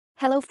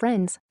Hello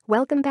friends,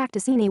 welcome back to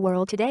Cini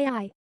World. Today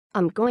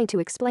I'm going to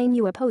explain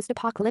you a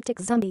post-apocalyptic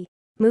zombie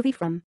movie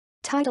from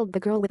titled The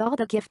Girl with All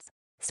the Gifts.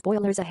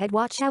 Spoilers ahead,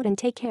 watch out and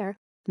take care.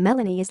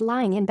 Melanie is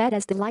lying in bed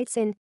as the lights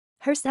in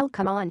her cell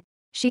come on.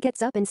 She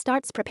gets up and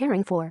starts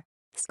preparing for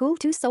school.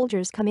 Two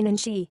soldiers come in and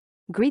she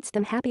greets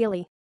them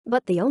happily,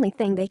 but the only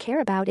thing they care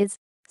about is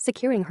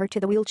securing her to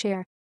the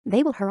wheelchair.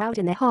 They wheel her out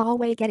in the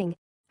hallway, getting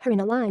her in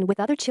a line with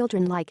other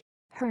children like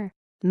her.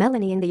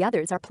 Melanie and the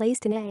others are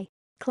placed in a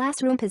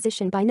classroom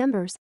position by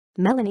numbers.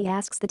 Melanie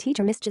asks the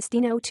teacher, Miss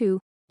Justino, to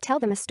tell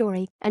them a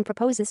story and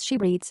proposes she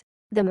reads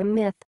them a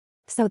myth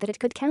so that it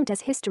could count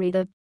as history.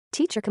 The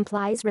teacher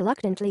complies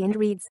reluctantly and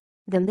reads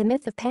them the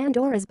myth of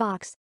Pandora's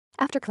box.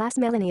 After class,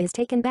 Melanie is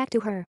taken back to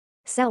her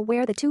cell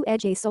where the two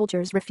edgy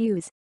soldiers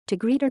refuse to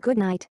greet her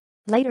goodnight.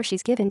 Later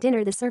she's given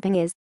dinner. The serving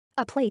is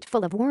a plate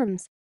full of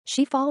worms.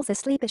 She falls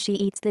asleep as she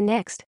eats. The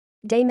next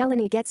day,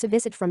 Melanie gets a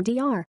visit from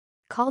Dr.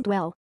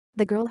 Caldwell.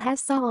 The girl has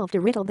solved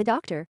a riddle the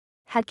doctor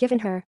had given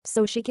her,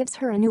 so she gives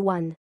her a new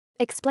one.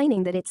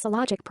 Explaining that it's a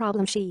logic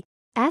problem, she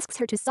asks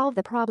her to solve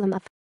the problem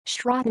of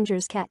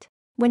Schrodinger's cat.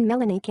 When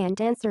Melanie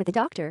can't answer, the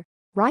doctor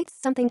writes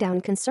something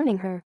down concerning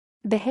her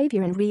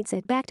behavior and reads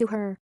it back to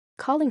her,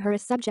 calling her a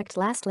subject.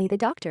 Lastly, the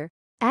doctor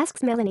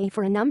asks Melanie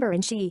for a number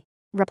and she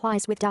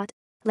replies with dot.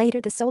 Later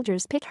the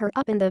soldiers pick her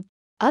up and the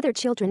other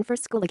children for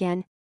school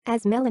again.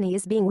 As Melanie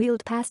is being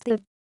wheeled past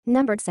the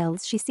numbered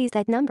cells, she sees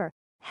that number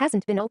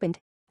hasn't been opened.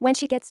 When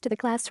she gets to the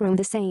classroom,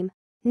 the same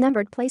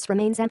numbered place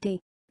remains empty.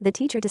 The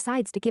teacher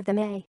decides to give them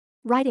a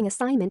writing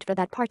assignment for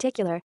that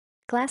particular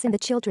class, and the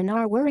children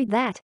are worried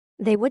that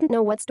they wouldn't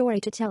know what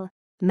story to tell.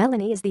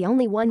 Melanie is the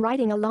only one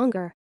writing a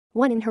longer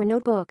one in her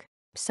notebook,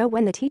 so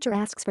when the teacher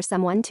asks for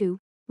someone to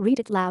read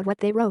it loud what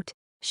they wrote,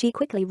 she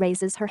quickly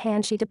raises her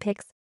hand. She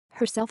depicts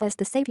herself as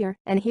the savior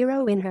and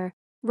hero in her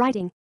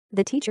writing.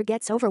 The teacher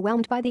gets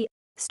overwhelmed by the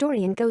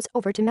story and goes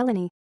over to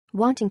Melanie,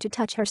 wanting to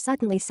touch her.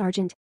 Suddenly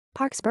Sergeant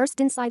Parks bursts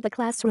inside the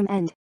classroom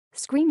and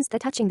screams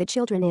that touching the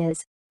children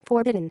is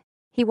forbidden.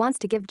 He wants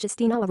to give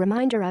Justino a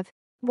reminder of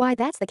why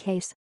that's the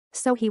case,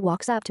 so he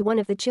walks up to one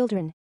of the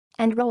children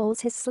and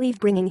rolls his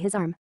sleeve, bringing his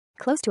arm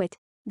close to it.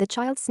 The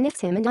child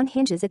sniffs him and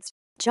unhinges its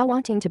jaw,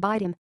 wanting to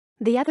bite him.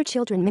 The other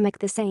children mimic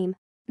the same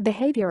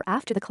behavior.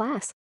 After the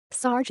class,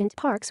 Sergeant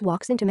Parks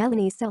walks into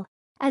Melanie's cell.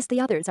 As the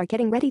others are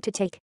getting ready to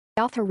take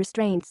off her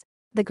restraints,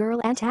 the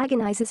girl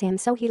antagonizes him,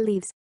 so he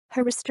leaves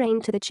her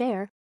restrained to the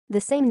chair. The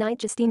same night,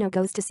 Justino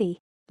goes to see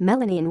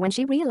Melanie, and when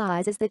she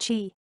realizes that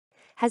she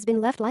has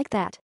been left like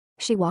that,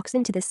 she walks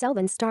into the cell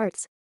and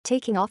starts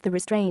taking off the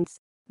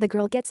restraints. The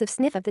girl gets a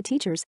sniff of the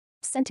teacher's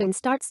scent and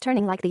starts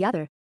turning like the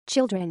other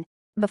children.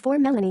 Before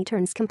Melanie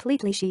turns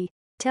completely, she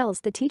tells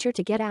the teacher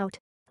to get out.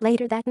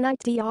 Later that night,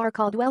 Dr.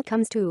 Caldwell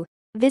comes to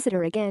visit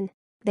her again.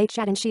 They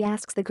chat and she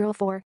asks the girl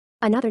for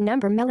another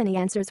number. Melanie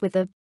answers with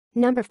the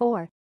number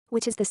 4,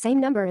 which is the same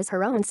number as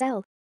her own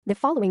cell. The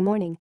following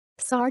morning,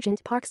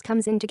 Sergeant Parks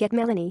comes in to get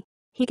Melanie.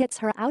 He gets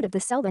her out of the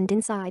cell and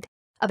inside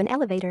of an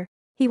elevator.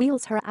 He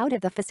wheels her out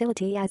of the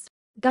facility as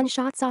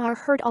gunshots are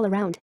heard all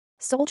around.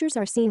 Soldiers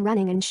are seen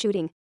running and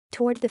shooting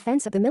toward the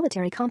fence of the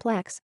military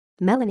complex.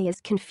 Melanie is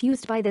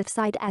confused by the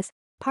sight as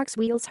Parks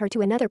wheels her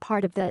to another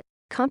part of the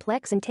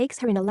complex and takes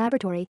her in a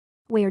laboratory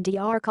where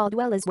Dr.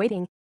 Caldwell is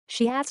waiting.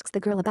 She asks the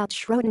girl about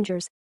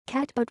Schrodinger's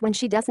cat, but when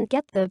she doesn't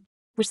get the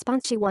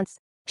response she wants,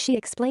 she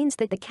explains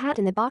that the cat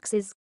in the box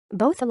is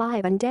both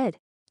alive and dead.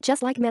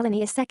 Just like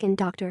Melanie, a second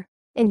doctor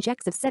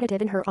injects a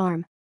sedative in her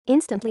arm,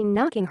 instantly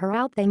knocking her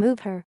out. They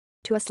move her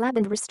to a slab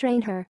and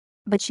restrain her,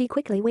 but she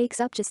quickly wakes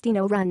up.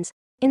 Justino runs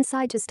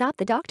inside to stop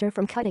the doctor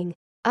from cutting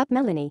up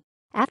Melanie.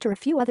 After a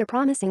few other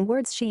promising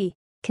words, she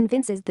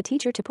convinces the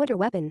teacher to put her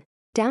weapon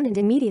down and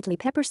immediately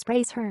pepper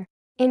sprays her,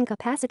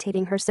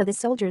 incapacitating her so the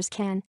soldiers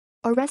can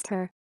arrest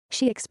her.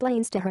 She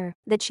explains to her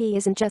that she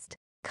isn't just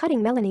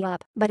cutting Melanie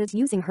up but is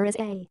using her as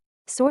a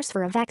source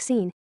for a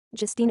vaccine.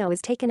 Justino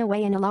is taken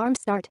away and alarms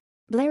start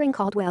blaring.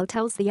 Caldwell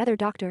tells the other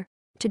doctor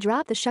to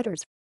drop the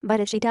shutters, but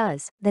as she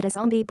does that, a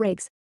zombie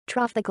breaks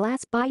through the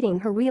glass,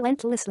 biting her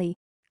relentlessly.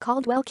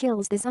 Caldwell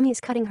kills the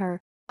zombies, cutting her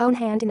own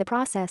hand in the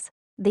process.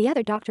 The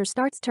other doctor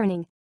starts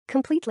turning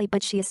completely,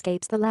 but she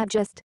escapes the lab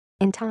just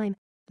in time.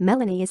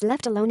 Melanie is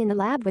left alone in the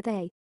lab with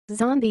a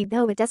zombie,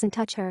 though it doesn't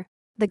touch her.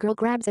 The girl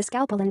grabs a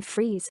scalpel and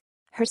frees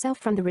herself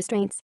from the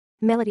restraints.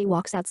 Melanie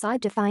walks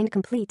outside to find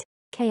complete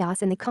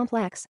chaos in the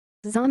complex.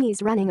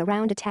 Zombies running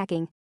around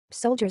attacking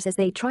soldiers as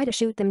they try to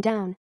shoot them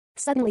down.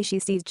 Suddenly she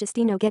sees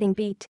Justino getting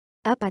beat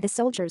up by the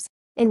soldiers.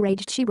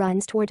 Enraged, she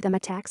runs toward them,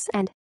 attacks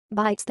and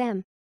bites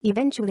them,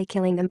 eventually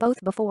killing them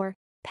both. Before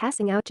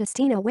passing out,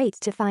 Justino waits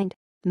to find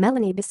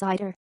Melanie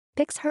beside her,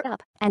 picks her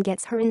up, and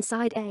gets her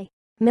inside a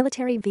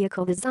military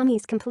vehicle. The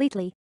zombies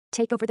completely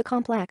take over the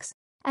complex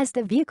as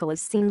the vehicle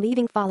is seen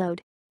leaving,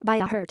 followed by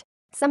a herd.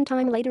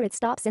 Sometime later, it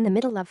stops in the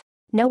middle of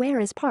nowhere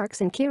as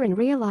Parks and Kieran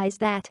realize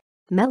that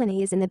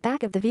Melanie is in the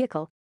back of the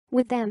vehicle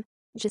with them.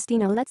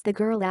 Justino lets the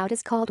girl out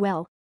as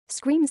Caldwell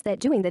screams that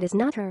doing that is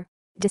not her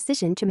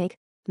decision to make.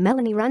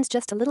 Melanie runs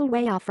just a little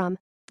way off from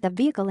the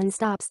vehicle and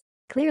stops,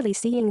 clearly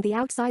seeing the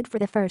outside for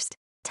the first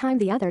time.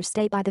 The others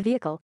stay by the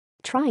vehicle,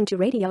 trying to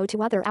radio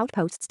to other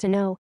outposts to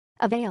no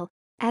avail,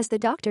 as the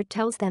doctor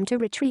tells them to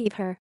retrieve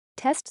her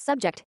test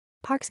subject.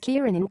 Parks,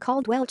 Kieran and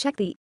Caldwell check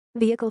the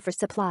vehicle for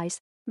supplies,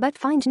 but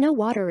find no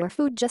water or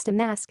food, just a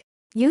mask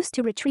used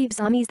to retrieve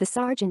zombies. The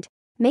sergeant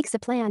makes a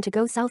plan to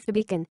go south to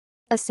Beacon,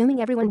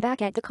 assuming everyone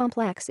back at the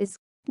complex is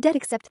dead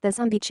except the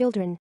zombie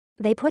children.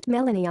 They put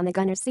Melanie on the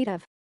gunner's seat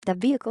of the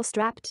vehicle,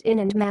 strapped in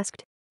and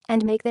masked,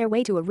 and make their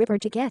way to a river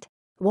to get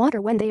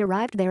water. When they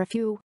arrived there, a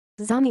few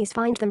zombies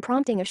find them,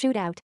 prompting a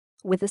shootout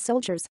with the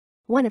soldiers.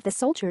 One of the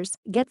soldiers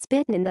gets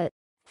bitten in the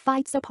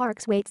fight, so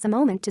Parks waits a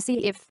moment to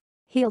see if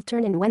he'll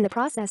turn, and when the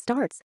process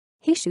starts,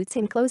 he shoots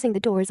him, closing the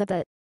doors of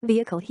the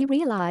vehicle. He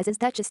realizes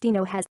that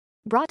Justino has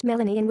brought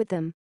Melanie in with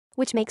them,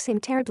 which makes him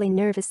terribly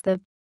nervous.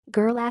 The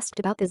girl asked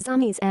about the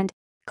zombies, and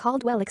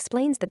Caldwell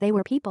explains that they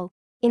were people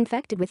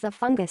infected with a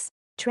fungus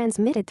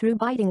transmitted through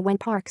biting. When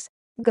Parks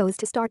goes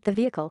to start the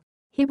vehicle,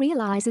 he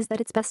realizes that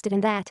it's busted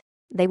and that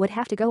they would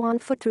have to go on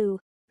foot through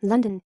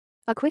London,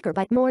 a quicker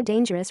but more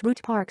dangerous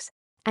route. Parks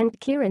and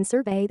Kieran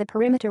survey the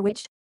perimeter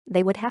which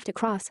they would have to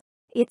cross.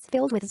 It's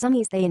filled with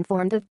zombies. They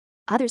inform the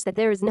others that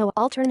there is no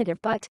alternative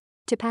but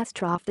to pass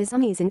through the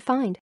zombies and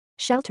find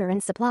shelter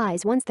and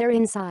supplies. Once they're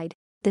inside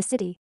the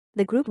city,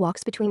 the group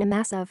walks between a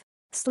mass of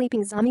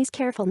sleeping zombies,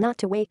 careful not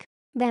to wake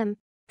them.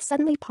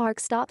 Suddenly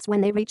Parks stops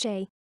when they reach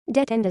a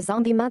dead end. A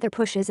zombie mother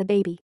pushes a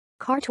baby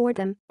car toward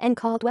them, and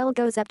Caldwell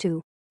goes up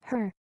to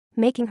her,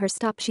 making her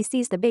stop. She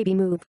sees the baby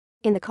move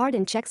in the cart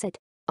and checks it,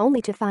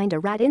 only to find a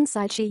rat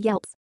inside. She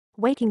yelps,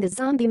 waking the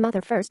zombie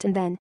mother first and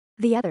then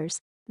the others.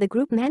 The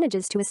group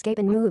manages to escape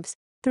and moves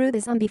through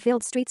the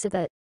zombie-filled streets of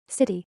the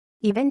city,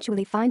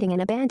 eventually finding an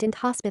abandoned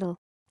hospital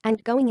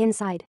and going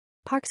inside.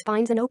 Parks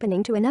finds an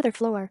opening to another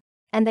floor,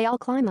 and they all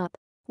climb up,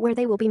 where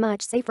they will be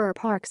much safer.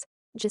 Parks,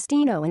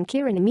 Justino and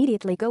Kieran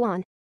immediately go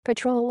on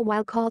patrol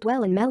while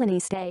Caldwell and Melanie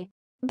stay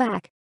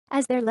back.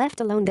 As they're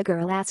left alone, the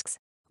girl asks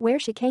where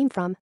she came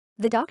from.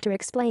 The doctor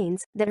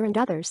explains that her and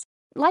others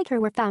like her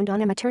were found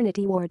on a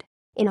maternity ward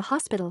in a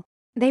hospital.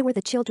 They were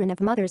the children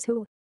of mothers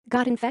who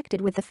got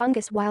infected with the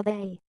fungus while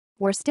they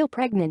were still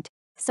pregnant,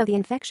 so the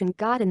infection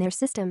got in their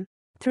system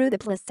through the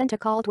placenta.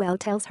 Caldwell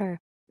tells her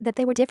that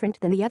they were different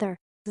than the other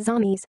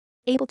zombies,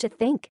 able to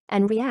think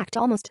and react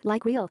almost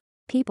like real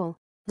people.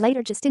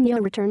 Later,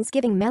 Justino returns,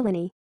 giving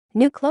Melanie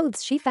new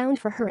clothes she found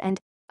for her and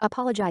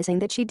apologizing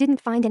that she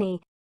didn't find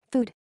any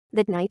food.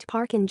 That night,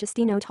 Park and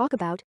Justino talk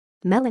about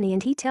Melanie,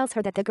 and he tells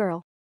her that the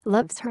girl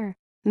loves her.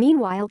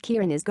 Meanwhile,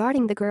 Kieran is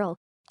guarding the girl,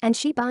 and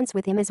she bonds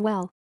with him as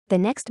well. The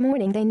next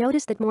morning, they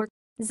notice that more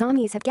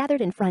zombies have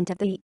gathered in front of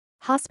the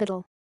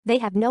hospital. They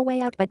have no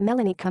way out, but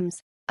Melanie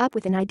comes up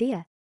with an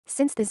idea.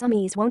 Since the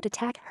zombies won't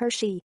attack her,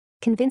 she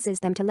convinces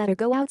them to let her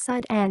go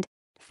outside and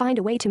find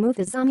a way to move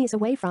the zombies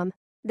away from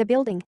the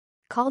building.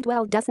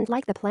 Caldwell doesn't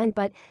like the plan,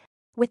 but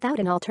without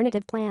an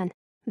alternative plan,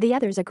 the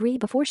others agree.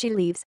 Before she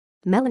leaves,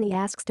 Melanie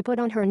asks to put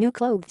on her new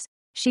clothes.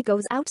 She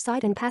goes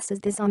outside and passes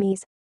the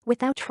zombies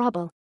without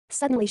trouble.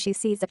 Suddenly she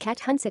sees a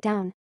cat, hunts it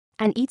down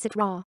and eats it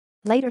raw.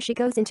 Later, she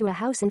goes into a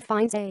house and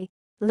finds a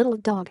little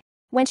dog.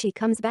 When she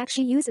comes back,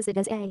 she uses it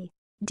as a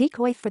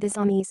decoy for the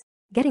zombies,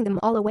 getting them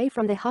all away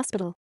from the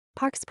hospital.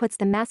 Parks puts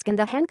the mask and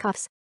the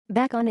handcuffs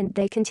back on, and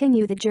they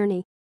continue the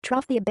journey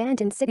through the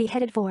abandoned city,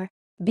 headed for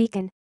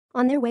Beacon.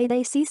 On their way,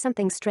 they see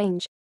something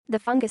strange: the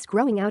fungus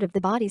growing out of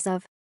the bodies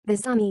of the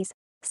zombies,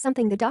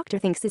 something the doctor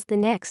thinks is the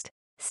next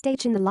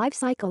stage in the life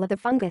cycle of the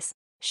fungus.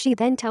 She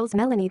then tells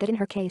Melanie that in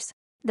her case,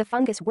 the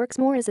fungus works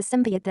more as a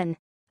symbiote than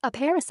a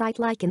parasite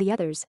like in the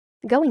others.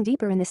 Going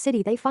deeper in the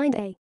city, they find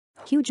a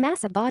huge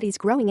mass of bodies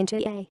growing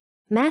into a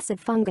massive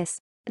fungus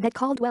that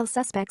Caldwell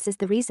suspects is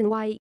the reason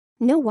why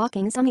no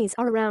walking zombies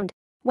are around.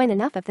 When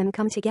enough of them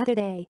come together,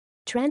 they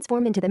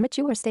transform into the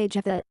mature stage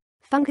of the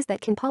fungus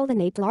that can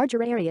pollinate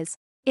larger areas,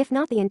 if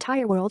not the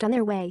entire world. On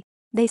their way,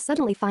 they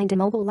suddenly find a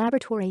mobile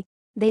laboratory.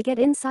 They get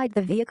inside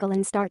the vehicle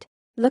and start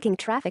looking.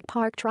 Traffic.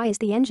 Park tries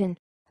the engine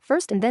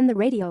first and then the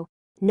radio.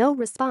 No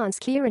response.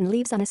 Kieran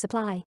leaves on a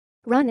supply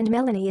run, and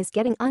Melanie is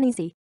getting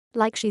uneasy,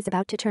 like she's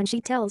about to turn.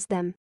 She tells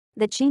them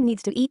that she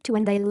needs to eat too,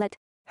 and they let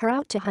her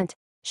out to hunt.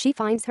 She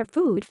finds her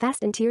food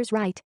fast and tears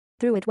right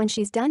through it. When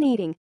she's done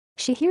eating,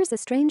 she hears a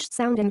strange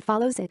sound and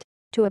follows it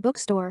to a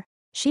bookstore.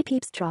 She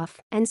peeps through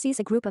and sees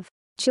a group of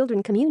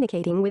children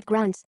communicating with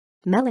grunts.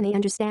 Melanie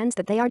understands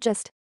that they are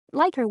just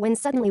like her when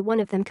suddenly one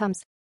of them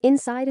comes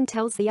inside and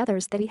tells the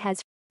others that he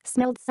has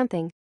smelled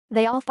something.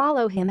 They all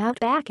follow him out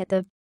back at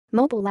the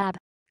mobile lab.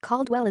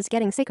 Caldwell is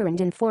getting sicker and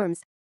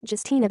informs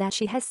Justina that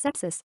she has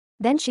sepsis.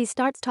 Then she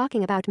starts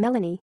talking about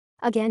Melanie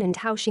again and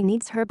how she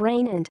needs her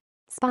brain and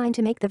spine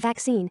to make the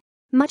vaccine.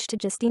 Much to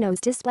Justino's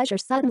displeasure,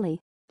 suddenly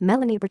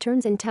Melanie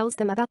returns and tells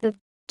them about the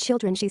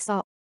children she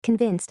saw,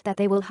 convinced that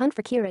they will hunt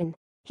for Kieran.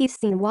 He's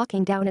seen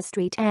walking down a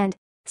street and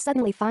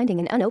suddenly finding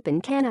an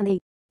unopened can on the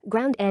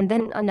ground, and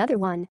then another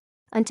one,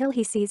 until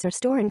he sees her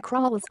store and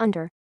crawls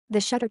under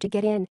the shutter to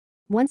get in.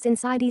 Once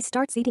inside, he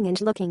starts eating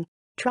and looking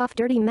through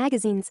dirty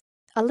magazines.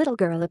 A little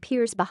girl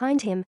appears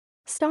behind him,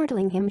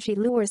 startling him. She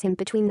lures him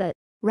between the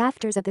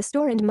rafters of the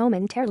store, and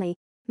momentarily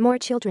more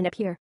children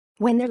appear.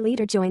 When their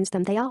leader joins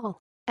them, they all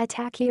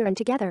attack Kieran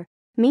together.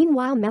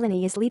 Meanwhile,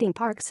 Melanie is leading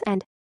Parks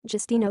and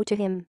Justino to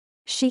him.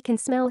 She can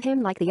smell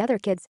him like the other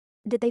kids.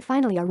 Did they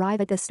finally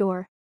arrive at the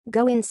store?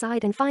 Go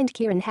inside and find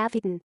Kieran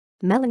half-eaten.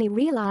 Melanie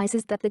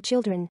realizes that the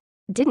children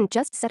didn't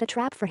just set a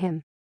trap for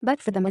him,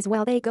 but for them as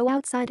well. They go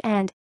outside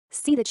and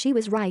see that she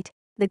was right.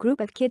 The group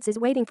of kids is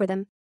waiting for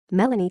them.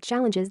 Melanie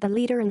challenges the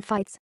leader and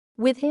fights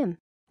with him.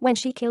 When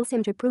she kills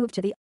him to prove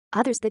to the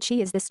others that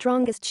she is the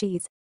strongest,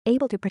 she's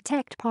able to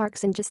protect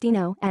Parks and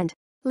Justino and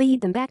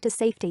lead them back to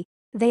safety.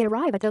 They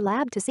arrive at the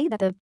lab to see that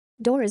the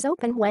door is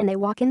open. When they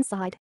walk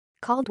inside,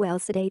 Caldwell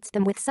sedates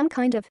them with some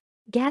kind of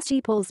gas.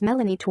 She pulls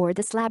Melanie toward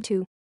the slab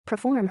to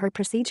perform her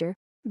procedure,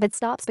 but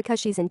stops because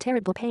she's in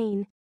terrible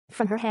pain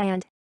from her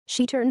hand.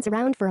 She turns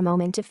around for a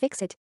moment to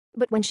fix it,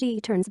 but when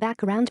she turns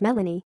back around,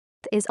 Melanie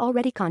is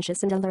already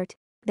conscious and alert.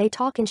 They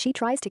talk and she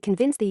tries to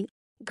convince the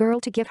girl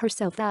to give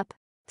herself up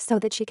so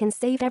that she can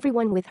save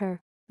everyone with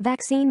her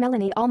vaccine.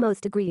 Melanie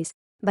almost agrees,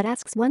 but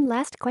asks one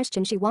last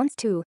question. She wants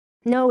to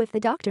know if the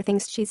doctor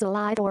thinks she's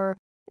alive or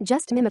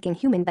just mimicking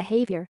human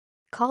behavior.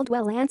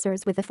 Caldwell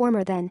answers with the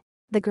former. Then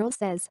the girl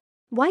says,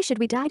 "Why should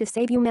we die to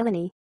save you?"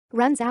 Melanie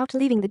runs out,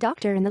 leaving the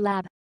doctor in the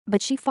lab,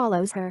 but she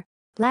follows her,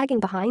 lagging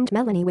behind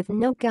Melanie with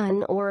no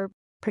gun or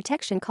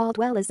protection.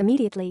 Caldwell is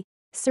immediately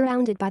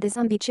surrounded by the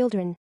zombie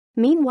children.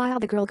 Meanwhile,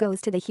 the girl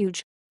goes to the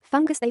huge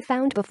fungus they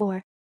found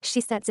before.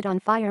 She sets it on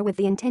fire with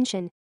the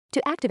intention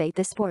to activate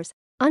the spores.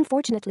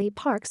 Unfortunately,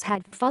 Parks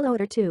had followed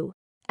her too,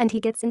 and he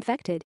gets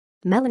infected.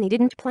 Melanie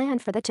didn't plan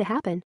for that to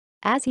happen.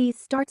 As he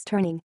starts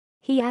turning,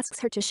 he asks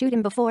her to shoot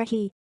him before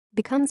he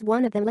becomes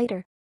one of them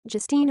later.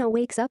 Justino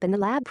wakes up in the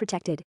lab,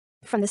 protected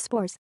from the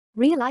spores,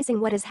 realizing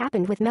what has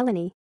happened with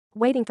Melanie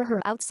waiting for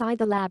her outside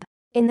the lab.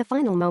 In the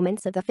final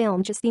moments of the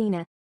film,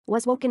 Justina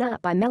was woken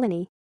up by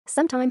Melanie.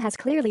 Some time has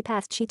clearly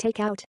passed. She takes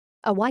out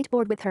a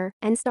whiteboard with her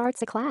and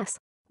starts a class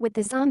with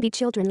the zombie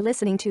children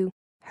listening to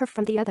her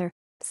from the other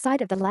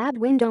side of the lab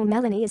window.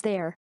 Melanie is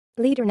their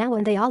leader now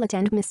and they all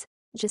attend Miss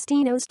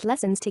Justino's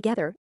lessons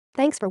together.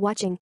 Thanks for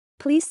watching.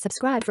 Please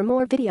subscribe for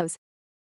more videos.